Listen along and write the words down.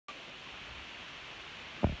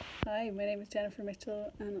Hi, my name is Jennifer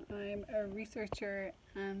Mitchell and I'm a researcher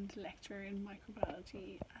and lecturer in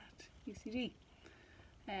microbiology at UCD.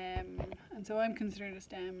 And so I'm considered a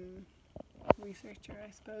STEM researcher, I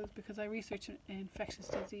suppose, because I research infectious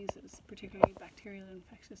diseases, particularly bacterial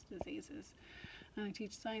infectious diseases. And I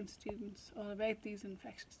teach science students all about these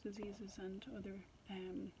infectious diseases and other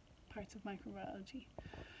parts of microbiology.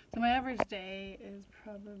 So my average day is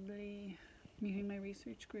probably meeting my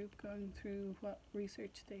research group, going through what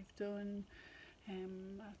research they've done.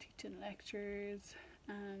 I'll teach in lectures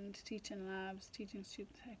and teach in labs, teaching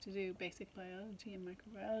students how to do basic biology and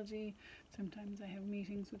microbiology. Sometimes I have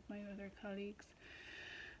meetings with my other colleagues.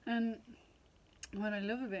 And what I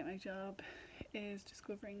love about my job is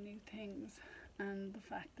discovering new things and the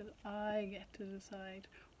fact that I get to decide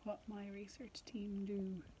what my research team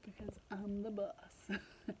do because I'm the boss.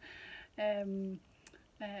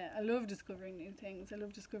 I love discovering new things. I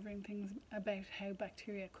love discovering things about how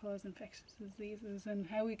bacteria cause infectious diseases and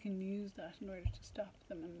how we can use that in order to stop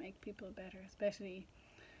them and make people better, especially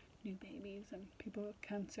new babies and people with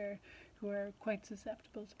cancer who are quite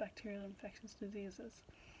susceptible to bacterial infectious diseases.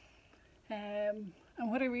 And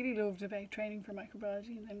what I really loved about training for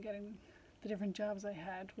microbiology and then getting the different jobs I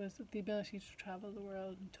had was the ability to travel the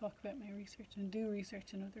world and talk about my research and do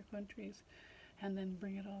research in other countries and then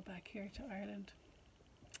bring it all back here to Ireland.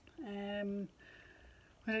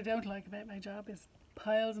 What I don't like about my job is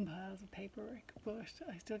piles and piles of paperwork, but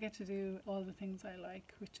I still get to do all the things I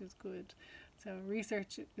like, which is good. So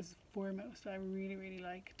research is foremost. I really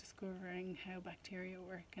like discovering how bacteria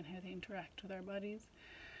work and how they interact with our bodies.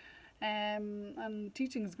 And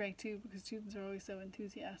teaching is great too because students are always so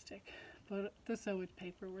enthusiastic, but there's so much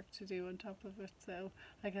paperwork to do on top of it, so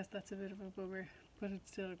I guess that's a bit of a bummer, but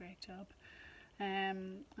it's still a great job.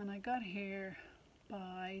 And I got here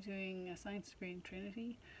by doing a science degree in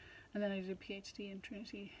Trinity, and then I did a PhD in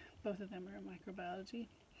Trinity. Both of them are in microbiology.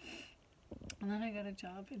 And then I got a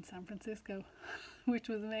job in San Francisco, which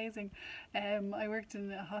was amazing. I worked in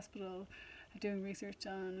a hospital doing research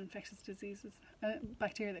on infectious diseases,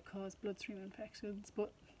 bacteria that cause bloodstream infections,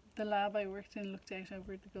 but the lab I worked in looked out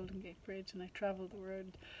over the Golden Gate Bridge, and I travelled the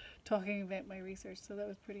world talking about my research, so that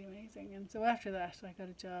was pretty amazing. And so after that I got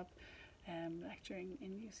a job lecturing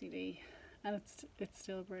in UCD. And it's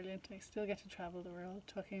still brilliant. I still get to travel the world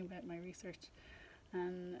talking about my research,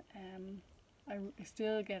 and I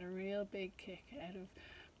still get a real big kick out of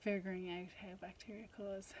figuring out how bacteria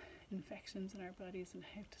cause infections in our bodies and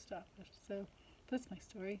how to stop it. So that's my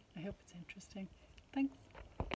story. I hope it's interesting. Thanks.